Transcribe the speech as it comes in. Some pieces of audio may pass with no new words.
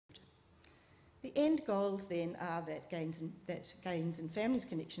The end goals then are that gains in families'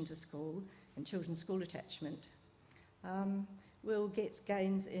 connection to school and children's school attachment will get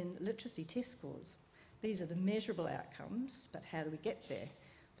gains in literacy test scores. These are the measurable outcomes, but how do we get there?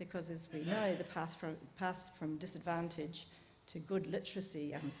 Because as we know, the path from disadvantage to good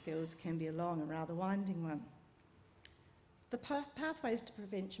literacy skills can be a long and rather winding one. The Pathways to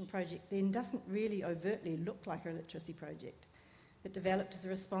Prevention project then doesn't really overtly look like a literacy project. It developed as a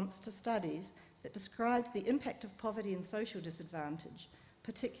response to studies that described the impact of poverty and social disadvantage,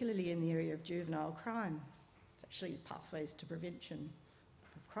 particularly in the area of juvenile crime. It's actually Pathways to Prevention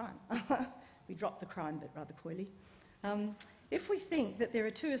of Crime. We dropped the crime bit rather coyly. If we think that there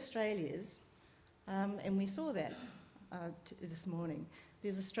are two Australias, and we saw that this morning,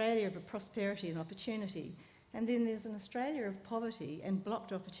 there's Australia of prosperity and opportunity, and then there's an Australia of poverty and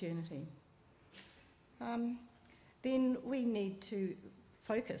blocked opportunity. Then we need to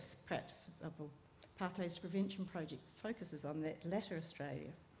focus, perhaps, Pathways to Prevention project focuses on that latter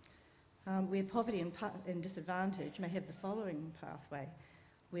Australia, where poverty and disadvantage may have the following pathway,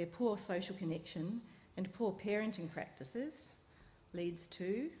 where poor social connection and poor parenting practices leads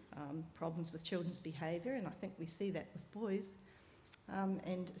to problems with children's behaviour, and I think we see that with boys,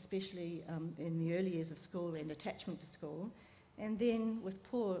 and especially in the early years of school and attachment to school. And then with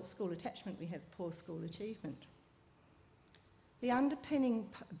poor school attachment, we have poor school achievement. The underpinning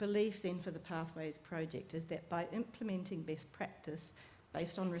belief then for the Pathways project is that by implementing best practice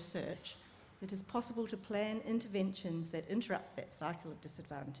based on research, it is possible to plan interventions that interrupt that cycle of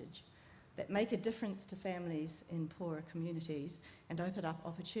disadvantage, that make a difference to families in poorer communities and open up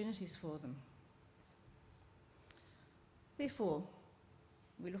opportunities for them. Therefore,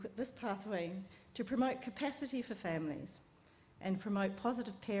 we look at this pathway to promote capacity for families and promote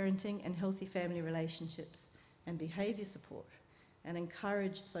positive parenting and healthy family relationships and behaviour support and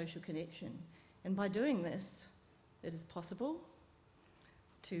encourage social connection. And by doing this, it is possible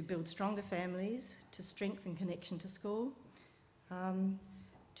to build stronger families, to strengthen connection to school,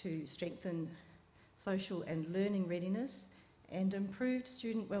 to strengthen social and learning readiness, and improved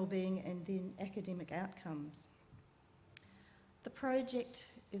student wellbeing and then academic outcomes. The project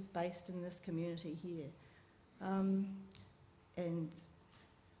is based in this community here. And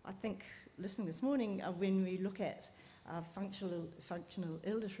I think, listening this morning, when we look at functional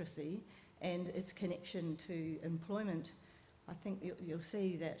illiteracy and its connection to employment, I think you'll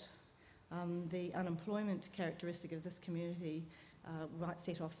see that the unemployment characteristic of this community might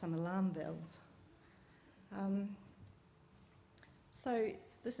set off some alarm bells. So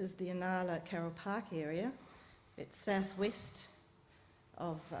this is the Inala Carroll Park area. It's southwest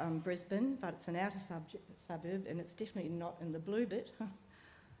of Brisbane, but it's an outer suburb, and it's definitely not in the blue bit.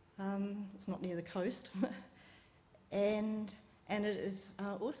 It's not near the coast. and it is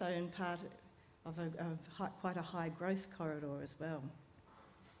also in part of quite a high growth corridor as well.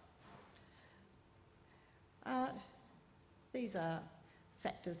 These are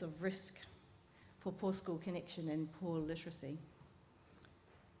factors of risk for poor school connection and poor literacy.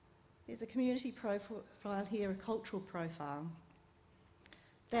 There's a community profile here, a cultural profile,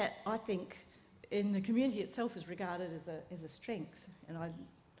 that I think in the community itself is regarded as a strength, and I'd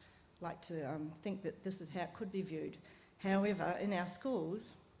like to think that this is how it could be viewed. However, in our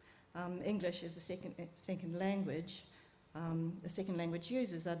schools, English is the second language. The second language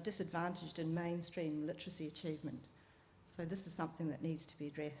users are disadvantaged in mainstream literacy achievement. So this is something that needs to be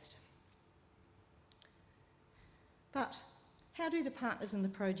addressed. But how do the partners in the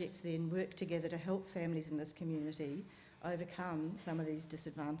project then work together to help families in this community overcome some of these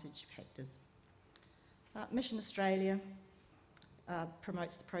disadvantage factors? Mission Australia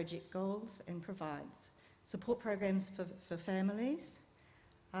promotes the project goals and provides support programs for families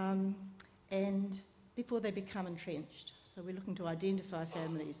and before they become entrenched. So we're looking to identify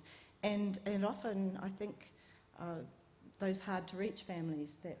families and often I think those hard to reach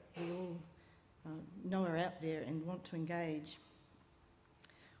families that we all know are out there and want to engage.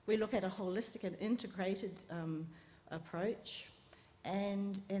 We look at a holistic and integrated approach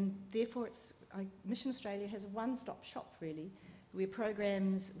and therefore Mission Australia has a one-stop shop really, where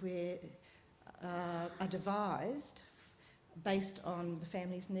programs are devised based on the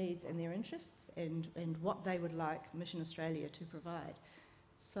family's needs and their interests and what they would like Mission Australia to provide.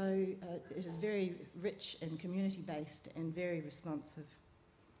 So it is very rich and community-based and very responsive.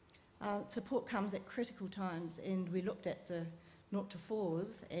 Support comes at critical times, and we looked at the 0 to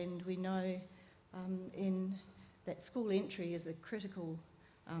 4s, and we know in that school entry is a critical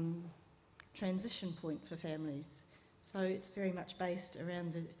transition point for families. So it's very much based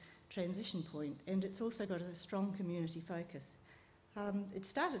around the transition point, and it's also got a strong community focus. It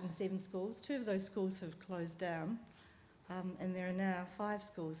started in 7 schools. 2 of those schools have closed down, and there are now 5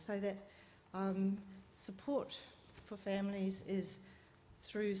 schools, so that support for families is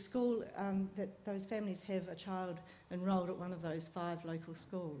through school, that those families have a child enrolled at one of those 5 local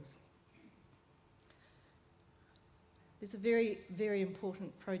schools. There's a very, very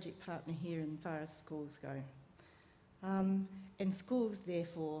important project partner here in far as schools go. And schools,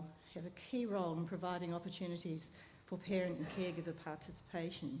 therefore, have a key role in providing opportunities for parent and caregiver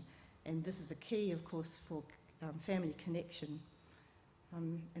participation. And this is a key, of course, for family connection.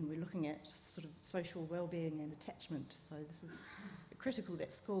 And we're looking at sort of social well-being and attachment. So this is critical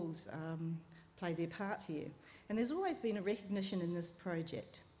that schools play their part here. And there's always been a recognition in this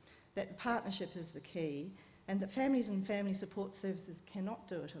project that partnership is the key, and that families and family support services cannot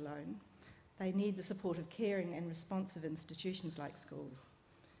do it alone. They need the support of caring and responsive institutions like schools.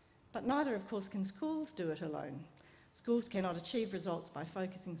 But neither, of course, can schools do it alone. Schools cannot achieve results by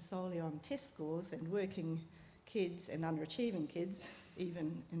focusing solely on test scores and working kids and underachieving kids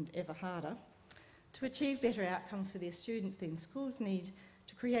even and ever harder. To achieve better outcomes for their students, then, schools need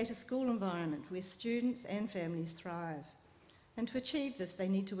to create a school environment where students and families thrive. And to achieve this, they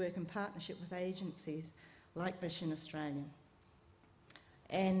need to work in partnership with agencies like Mission Australia.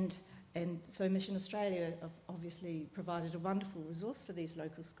 And so Mission Australia have obviously provided a wonderful resource for these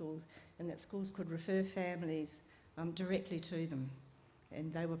local schools, and that schools could refer families directly to them,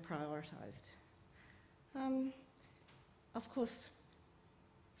 and they were prioritised. Of course,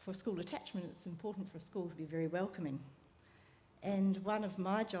 for school attachment, it's important for a school to be very welcoming. And one of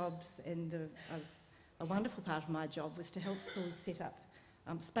my jobs, and a wonderful part of my job, was to help schools set up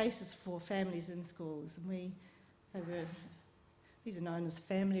spaces for families in schools. And these are known as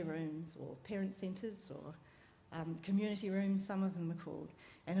family rooms or parent centres or community rooms, some of them are called.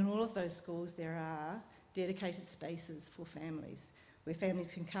 And in all of those schools there are dedicated spaces for families where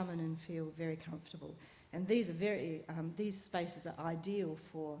families can come in and feel very comfortable. And these spaces are ideal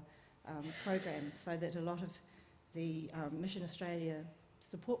for programs, so that a lot of the Mission Australia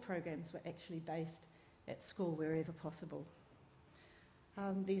support programs were actually based at school wherever possible.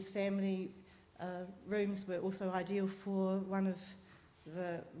 These family rooms were also ideal for one of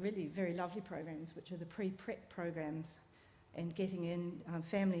the really very lovely programs, which are the pre-prep programs, and getting in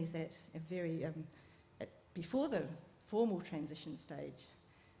families at before the formal transition stage.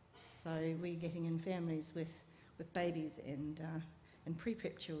 So we're getting in families with babies and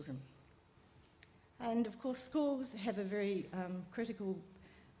pre-prep children. And of course, schools have a very critical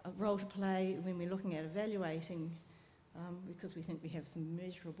role to play when we're looking at evaluating, because we think we have some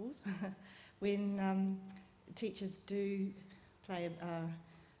measurables, when teachers do play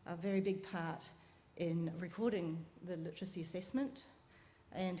a very big part in recording the literacy assessment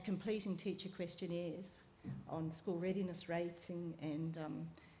and completing teacher questionnaires on school readiness rating and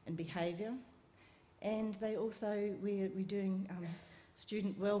behaviour. And they also, we're doing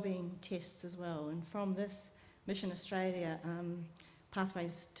student wellbeing tests as well. And from this Mission Australia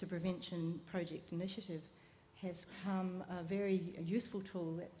Pathways to Prevention project initiative has come a very useful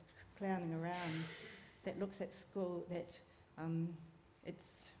tool that's clowning around, that looks at school, that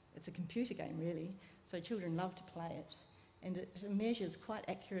it's a computer game really, so children love to play it, and it measures quite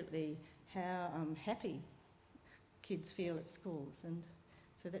accurately how happy kids feel at schools, and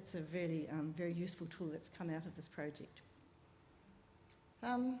so that's a really very useful tool that's come out of this project.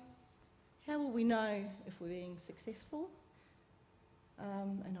 How will we know if we're being successful?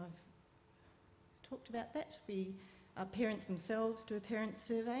 And I've talked about that. Parents themselves do a parent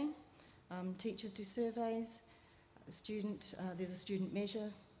survey, teachers do surveys, there's a student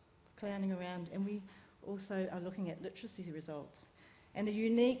measure clowning around, and we also are looking at literacy results. And a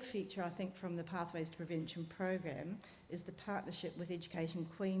unique feature, I think, from the Pathways to Prevention program is the partnership with Education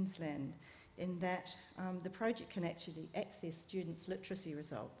Queensland, in that the project can actually access students' literacy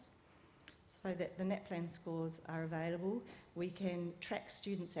results, so that the NAPLAN scores are available. We can track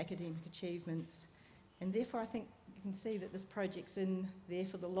students' academic achievements, and therefore I think you can see that this project's in there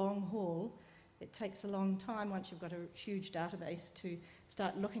for the long haul. It takes a long time once you've got a huge database to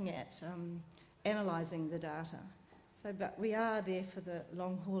start looking at analysing the data. So, but we are there for the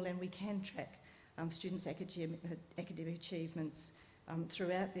long haul, and we can track students' academic achievements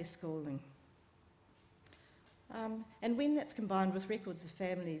throughout their schooling. And when that's combined with records of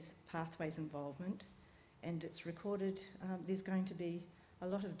families' pathways involvement, and it's recorded, there's going to be a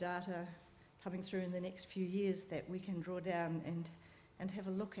lot of data coming through in the next few years that we can draw down and have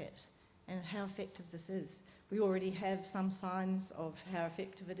a look at, and how effective this is. We already have some signs of how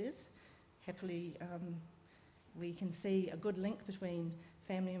effective it is. Happily, we can see a good link between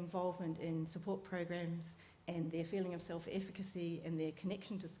family involvement in support programs and their feeling of self-efficacy and their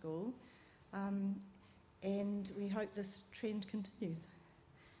connection to school. And we hope this trend continues.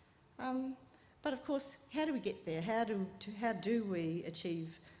 But of course, how do we get there? How do we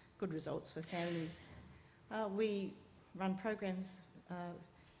achieve good results with families? We run programs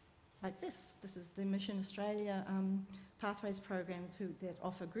like this. This is the Mission Australia Pathways programs that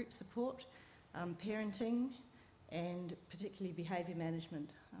offer group support, parenting, and particularly behaviour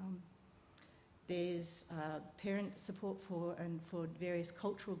management. There's parent support for various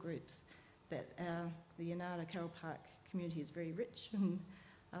cultural groups that the Inala Carroll Park community is very rich in.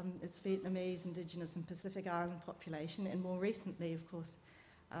 It's Vietnamese, Indigenous and Pacific Island population, and more recently, of course,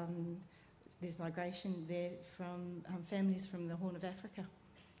 there's migration there from families from the Horn of Africa.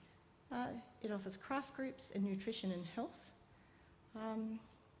 It offers craft groups in nutrition and health,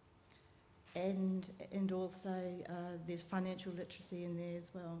 and also there's financial literacy in there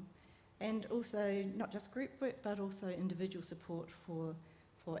as well. And also not just group work, but also individual support for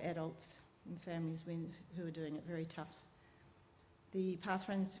adults and families who are doing it very tough. The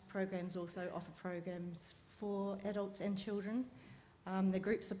Pathways programs also offer programs for adults and children. The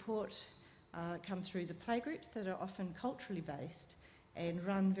group support comes through the playgroups that are often culturally based and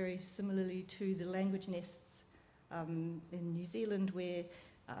run very similarly to the language nests in New Zealand, where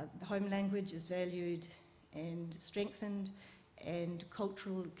the home language is valued and strengthened, and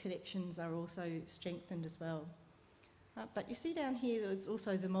cultural connections are also strengthened as well. But you see down here there's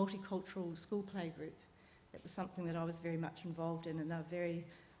also the multicultural school playgroup. It was something that I was very much involved in, and they very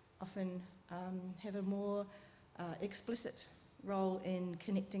often have a more explicit role in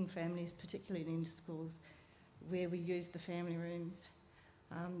connecting families, particularly into schools, where we use the family rooms.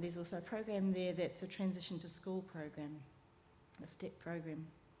 There's also a program there that's a transition to school program, a STEP program.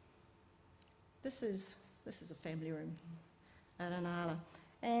 This is a family room at Inala,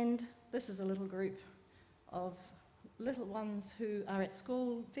 and this is a little group of little ones who are at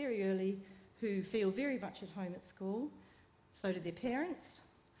school very early, who feel very much at home at school. So do their parents,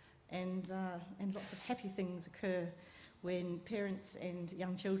 and lots of happy things occur when parents and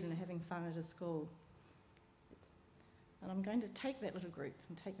young children are having fun at a school. And I'm going to take that little group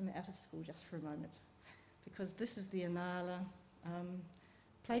and take them out of school just for a moment, because this is the Inala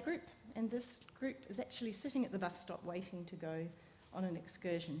playgroup, and this group is actually sitting at the bus stop waiting to go on an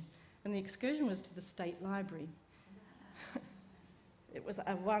excursion. And the excursion was to the State Library. It was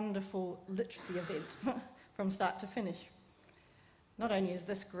a wonderful literacy event from start to finish. Not only is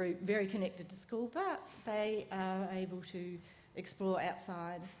this group very connected to school, but they are able to explore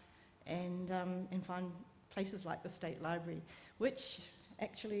outside and find places like the State Library, which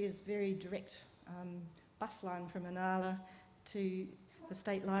actually is very direct bus line from Inala to the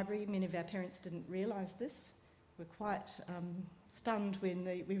State Library. Many of our parents didn't realise this. We're quite stunned when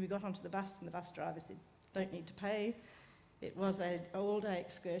we got onto the bus and the bus driver said, "Don't need to pay." It was an all-day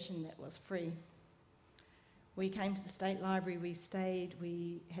excursion that was free. We came to the State Library, we stayed,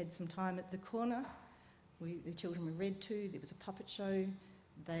 we had some time at the corner. The children were read to, there was a puppet show,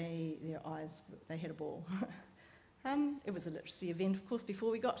 they had a ball. It was a literacy event, of course,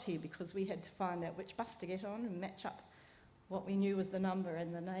 before we got here, because we had to find out which bus to get on and match up what we knew was the number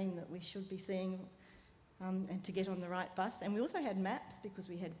and the name that we should be seeing, and to get on the right bus. And we also had maps, because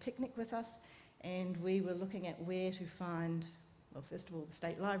we had a picnic with us, and we were looking at where to find, well, first of all, the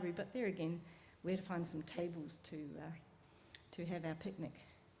State Library, but there again, where to find some tables to have our picnic.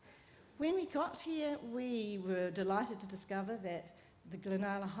 When we got here, we were delighted to discover that the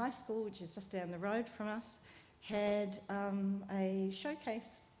Glenala High School, which is just down the road from us, had a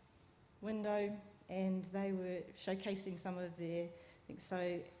showcase window, and they were showcasing some of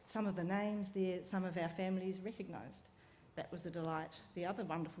the names there, some of our families recognised. That was a delight. The other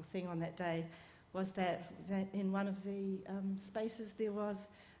wonderful thing on that day was that in one of the spaces there was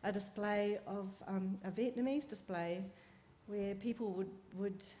a display of a Vietnamese display where people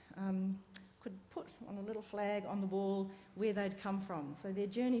could put on a little flag on the wall where they'd come from, so their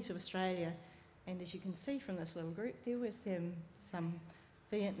journey to Australia. And as you can see from this little group, there was some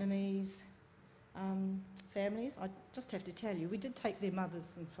Vietnamese families. I just have to tell you, we did take their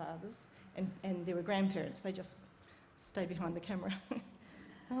mothers and fathers, and there were grandparents. They just stayed behind the camera.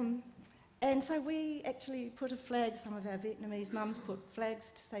 And so we actually put a flag, some of our Vietnamese mums put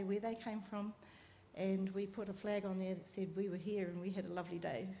flags to say where they came from, and we put a flag on there that said we were here and we had a lovely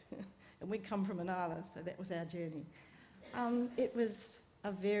day. And we'd come from Inala, so that was our journey. It was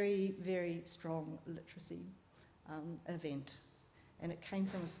a very, very strong literacy event, and it came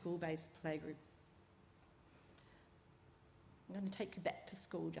from a school-based playgroup. I'm going to take you back to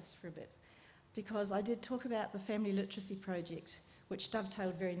school just for a bit, because I did talk about the Family Literacy Project, which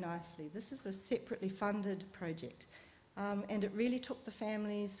dovetailed very nicely. This is a separately funded project, and it really took the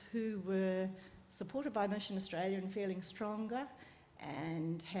families who were supported by Mission Australia and feeling stronger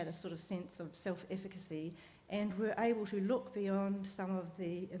and had a sort of sense of self-efficacy, and were able to look beyond some of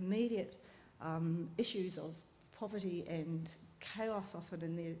the immediate issues of poverty and chaos often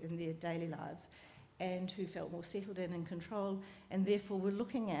in their daily lives, and who felt more settled in and control, and therefore were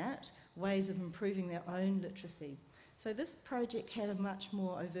looking at ways of improving their own literacy. So this project had a much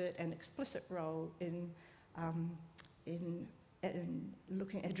more overt and explicit role in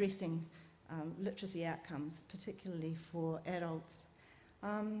addressing literacy outcomes, particularly for adults.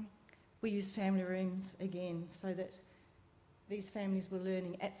 We used family rooms again, so that these families were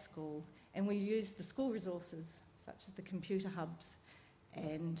learning at school, and we used the school resources, such as the computer hubs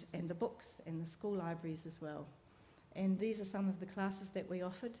and the books and the school libraries as well. And these are some of the classes that we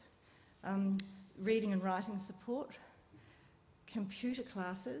offered. Reading and writing support, computer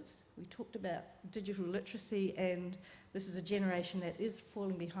classes. We talked about digital literacy, and this is a generation that is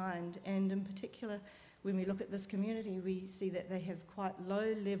falling behind, and in particular when we look at this community we see that they have quite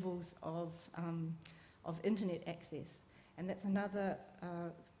low levels of internet access, and that's another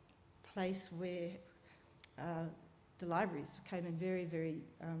place where the libraries came in very,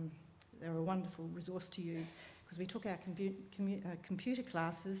 they were a wonderful resource to use, because we took our computer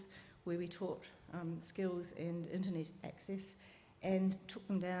classes where we taught skills and internet access, and took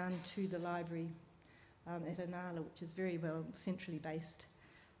them down to the library at Inala, which is very well centrally based.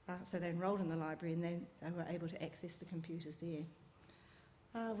 So they enrolled in the library, and then they were able to access the computers there.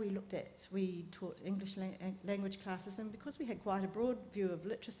 We taught English language classes, and because we had quite a broad view of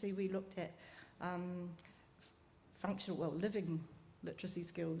literacy, we looked at living literacy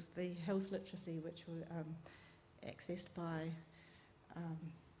skills, the health literacy, which were accessed by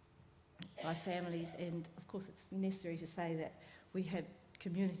families, and of course it's necessary to say that we had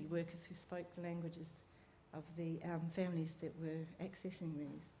community workers who spoke the languages of the families that were accessing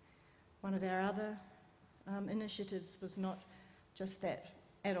these. One of our other initiatives was not just that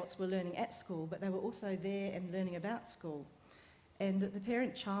adults were learning at school, but they were also there and learning about school. And the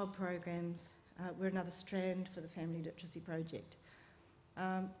parent-child programs were another strand for the Family Literacy Project.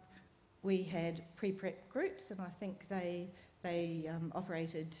 We had pre-prep groups, and I think they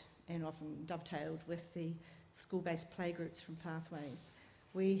operated and often dovetailed with the school-based playgroups from Pathways.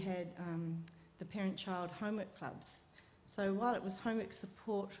 We had the parent-child homework clubs. So while it was homework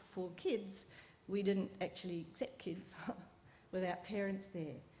support for kids, we didn't actually accept kids without parents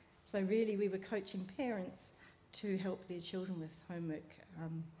there. So really we were coaching parents to help their children with homework,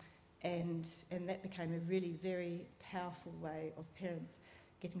 and that became a really very powerful way of parents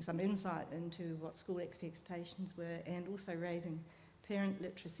getting some insight into what school expectations were, and also raising parent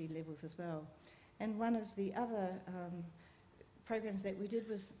literacy levels as well. And one of the other programs that we did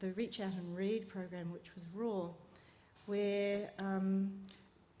was the Reach Out and Read program, which was RAW, where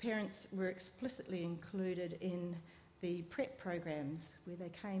parents were explicitly included in the prep programs, where they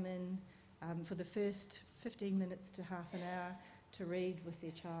came in for the first 15 minutes to half an hour to read with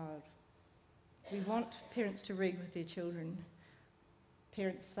their child. We want parents to read with their children.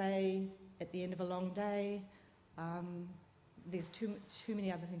 Parents say at the end of a long day, there's too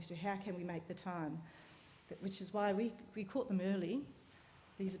many other things to do. How can we make the time? Which is why we caught them early.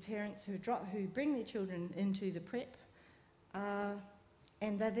 These are parents who bring their children into the prep,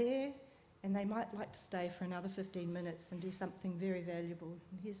 and they're there, and they might like to stay for another 15 minutes and do something very valuable.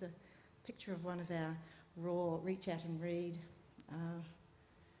 And here's a picture of one of our raw Reach Out and Read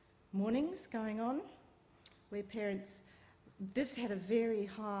mornings going on, where parents, this had a very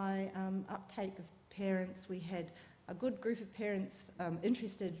high uptake of parents. We had a good group of parents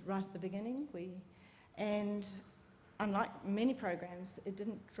interested right at the beginning. And unlike many programs, it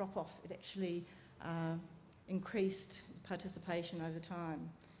didn't drop off. It actually increased participation over time.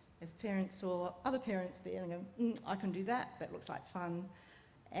 As parents saw other parents there and go, I can do that, that looks like fun.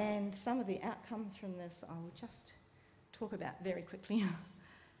 And some of the outcomes from this I will just talk about very quickly.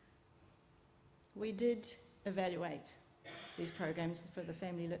 We did evaluate these programs for the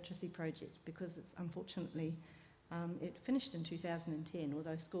Family Literacy Project, because it's unfortunately, it finished in 2010,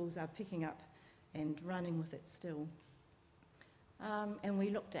 although schools are picking up and running with it still. And we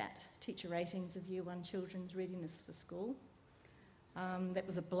looked at teacher ratings of Year 1 children's readiness for school. That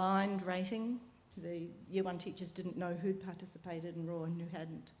was a blind rating. The Year 1 teachers didn't know who'd participated in RAW and who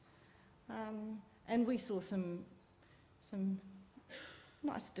hadn't. And we saw some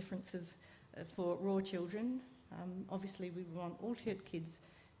nice differences for RAW children. Obviously we want all kids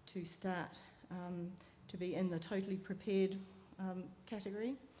to start to be in the totally prepared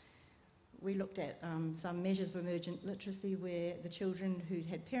category. we looked at some measures of emergent literacy where the children who'd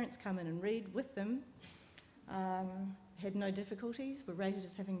had parents come in and read with them had no difficulties, were rated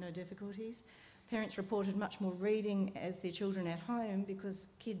as having no difficulties. Parents reported much more reading as their children at home because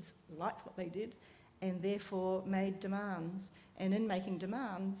kids liked what they did and therefore made demands. And in making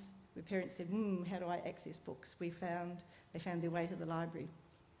demands, where parents said, how do I access books? They found their way to the library.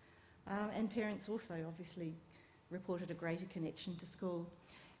 And parents also obviously reported a greater connection to school.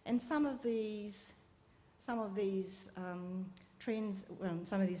 And some of these trends,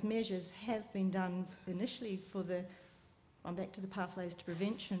 some of these measures have been done initially for I'm back to the Pathways to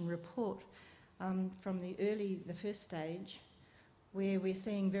Prevention report from the first stage, where we're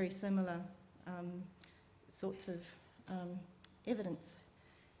seeing very similar sorts of evidence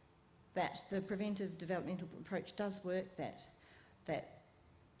that the preventive developmental approach does work, that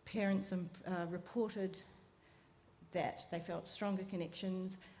parents reported that they felt stronger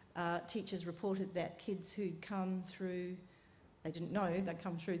connections. Teachers reported that kids who'd come through, they didn't know they'd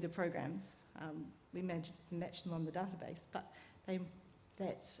come through the programs. We matched them on the database, but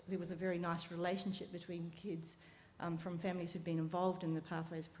that there was a very nice relationship between kids from families who'd been involved in the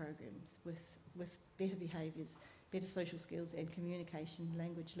Pathways programs with better behaviours, better social skills and communication,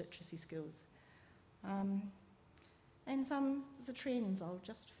 language literacy skills. And some of the trends, I'll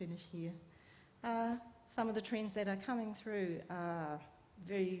just finish here. Some of the trends that are coming through are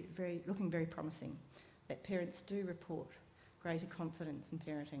looking very promising, that parents do report greater confidence in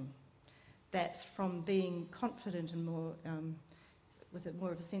parenting, that from being confident and more with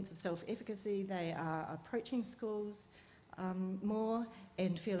more of a sense of self-efficacy, they are approaching schools more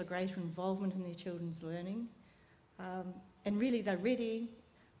and feel a greater involvement in their children's learning. And really they're ready,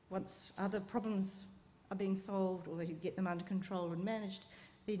 once other problems are being solved or you get them under control and managed,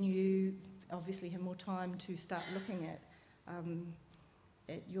 then you obviously have more time to start looking at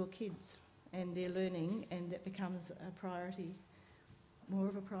your kids and their learning, and that becomes a priority, more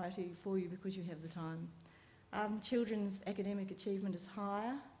of a priority for you because you have the time. Children's academic achievement is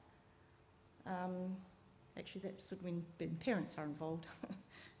higher. Actually, that's when parents are involved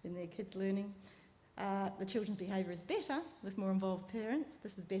in their kids' learning. The children's behaviour is better with more involved parents.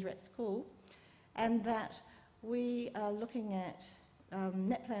 This is better at school. And that we are looking at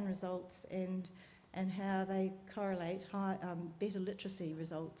NAPLAN results and how they correlate, better literacy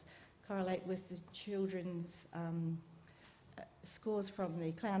results correlate with the children's scores from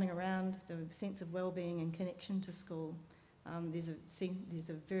the clowning around, the sense of well-being and connection to school. There's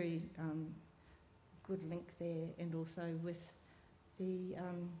a very good link there, and also with the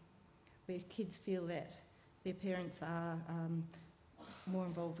where kids feel that their parents are more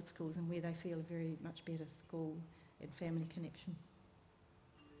involved with schools and where they feel a very much better school and family connection.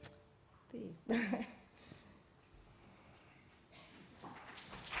 There.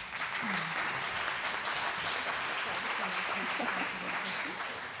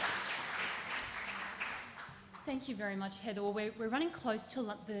 Thank you very much, Heather. We're running close to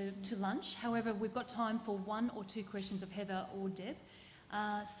lunch. However, we've got time for 1 or 2 questions of Heather or Deb.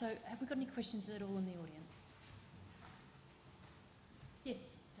 So have we got any questions at all in the audience?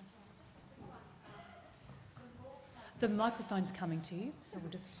 Yes. The microphone's coming to you, so we'll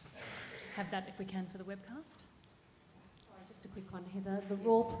just have that if we can for the webcast. Sorry, just a quick one, Heather. The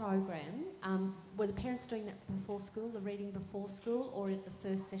RAW program, were the parents doing that before school, the reading before school, or at the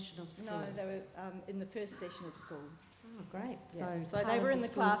first session of school? No, they were in the first session of school. Oh, great. Yeah. So they were in the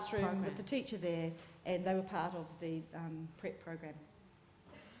classroom program with the teacher there, and they were part of the prep program.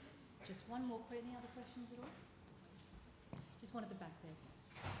 Just one more. Any other questions at all? Just one at the back there.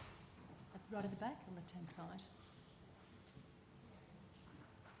 Right at the back, on the left-hand side.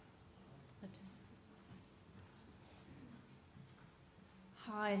 Left-hand side.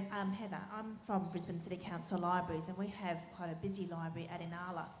 Hi, Heather. I'm from Brisbane City Council Libraries, and we have quite a busy library at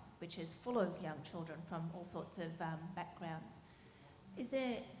Inala, which is full of young children from all sorts of backgrounds.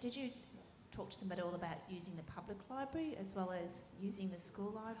 Did you talk to them at all about using the public library as well as using the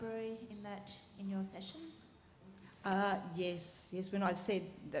school library in your sessions? Yes. When I said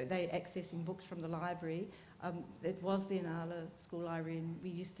that they accessing books from the library, it was the Inala School Library, and we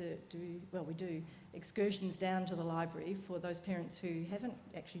used to we do excursions down to the library for those parents who haven't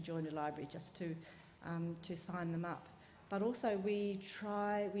actually joined a library, just to sign them up. But also we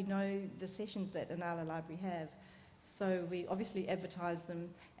know the sessions that Inala Library have, so we obviously advertise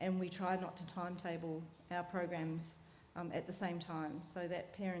them, and we try not to timetable our programs at the same time, so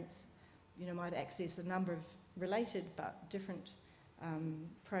that parents might access a number of related but different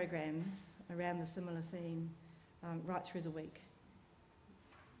programs around the similar theme right through the week.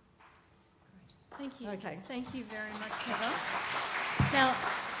 Great. Thank you. Okay. Thank you very much, Heather. Now,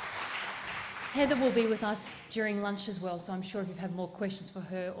 Heather will be with us during lunch as well, so I'm sure if you have more questions for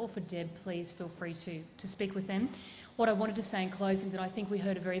her or for Deb, please feel free to speak with them. What I wanted to say in closing, that I think we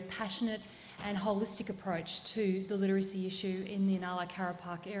heard a very passionate and holistic approach to the literacy issue in the Inala-Carra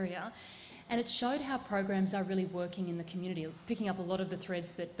Park area, and it showed how programs are really working in the community, picking up a lot of the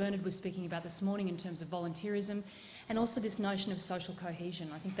threads that Bernard was speaking about this morning in terms of volunteerism and also this notion of social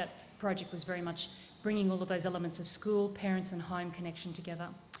cohesion. I think that project was very much bringing all of those elements of school, parents and home connection together.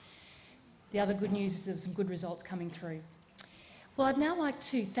 The other good news is there were some good results coming through. Well, I'd now like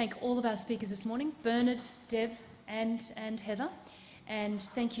to thank all of our speakers this morning, Bernard, Deb and Heather, and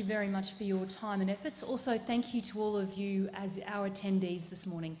thank you very much for your time and efforts. Also, thank you to all of you as our attendees this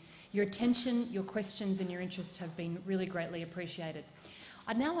morning. Your attention, your questions and your interest have been really greatly appreciated.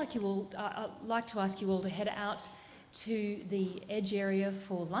 I'd now like to ask you all to head out to the Edge area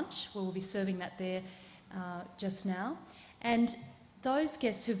for lunch, where we'll be serving that there just now. And those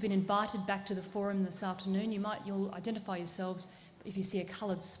guests who've been invited back to the forum this afternoon, you'll identify yourselves if you see a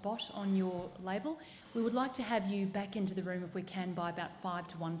coloured spot on your label. We would like to have you back into the room if we can by about 5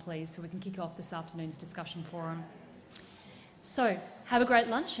 to 1, please, so we can kick off this afternoon's discussion forum. So, have a great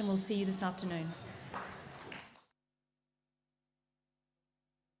lunch and we'll see you this afternoon.